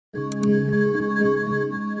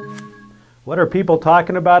What are people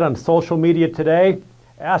talking about on social media today?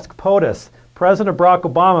 Ask POTUS. President Barack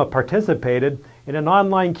Obama participated in an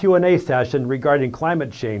online Q&A session regarding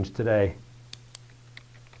climate change today.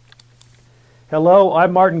 Hello,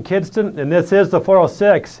 I'm Martin Kidston, and this is the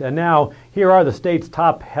 406, and now here are the state's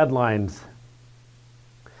top headlines.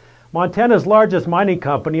 Montana's largest mining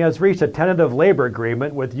company has reached a tentative labor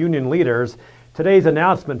agreement with union leaders. Today's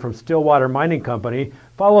announcement from Stillwater Mining Company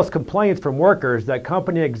follows complaints from workers that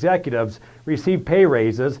company executives received pay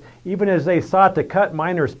raises even as they sought to cut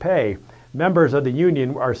miners' pay. Members of the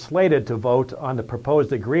union are slated to vote on the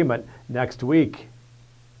proposed agreement next week.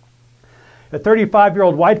 A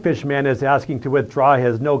 35-year-old Whitefish man is asking to withdraw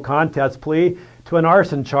his no contest plea to an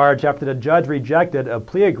arson charge after the judge rejected a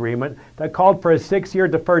plea agreement that called for a 6-year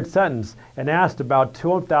deferred sentence and asked about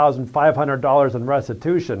 $2,500 in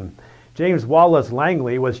restitution. James Wallace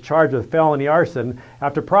Langley was charged with felony arson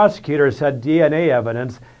after prosecutors said DNA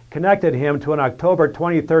evidence connected him to an October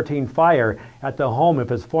 2013 fire at the home of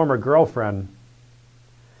his former girlfriend.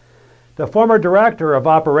 The former director of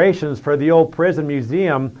operations for the old prison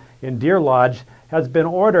museum in Deer Lodge has been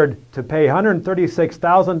ordered to pay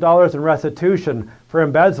 $136,000 in restitution for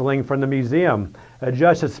embezzling from the museum. A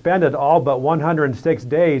judge suspended all but 106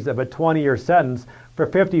 days of a 20-year sentence for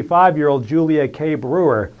 55-year-old Julia K.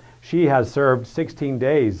 Brewer. She has served 16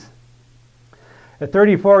 days. A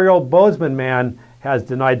 34-year-old Bozeman man has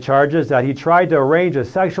denied charges that he tried to arrange a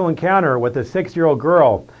sexual encounter with a 6-year-old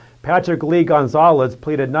girl. Patrick Lee Gonzalez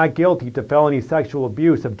pleaded not guilty to felony sexual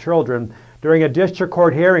abuse of children during a district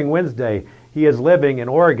court hearing Wednesday. He is living in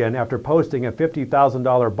Oregon after posting a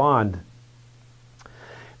 $50,000 bond.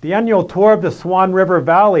 The annual tour of the Swan River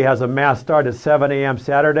Valley has a mass start at 7 a.m.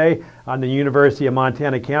 Saturday on the University of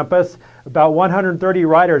Montana campus. About 130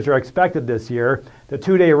 riders are expected this year. The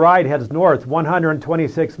 2-day ride heads north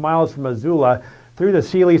 126 miles from Missoula through the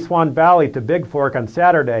Seeley Swan Valley to Big Fork on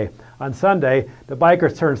Saturday. On Sunday, the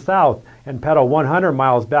bikers turn south and pedal 100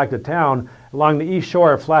 miles back to town along the east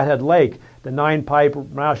shore of Flathead Lake, the Nine Pipe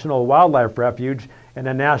National Wildlife Refuge, and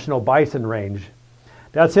the National Bison Range.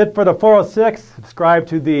 That's it for the 406. Subscribe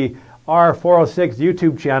to the R406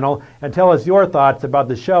 YouTube channel and tell us your thoughts about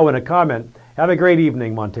the show in a comment. Have a great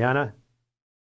evening, Montana.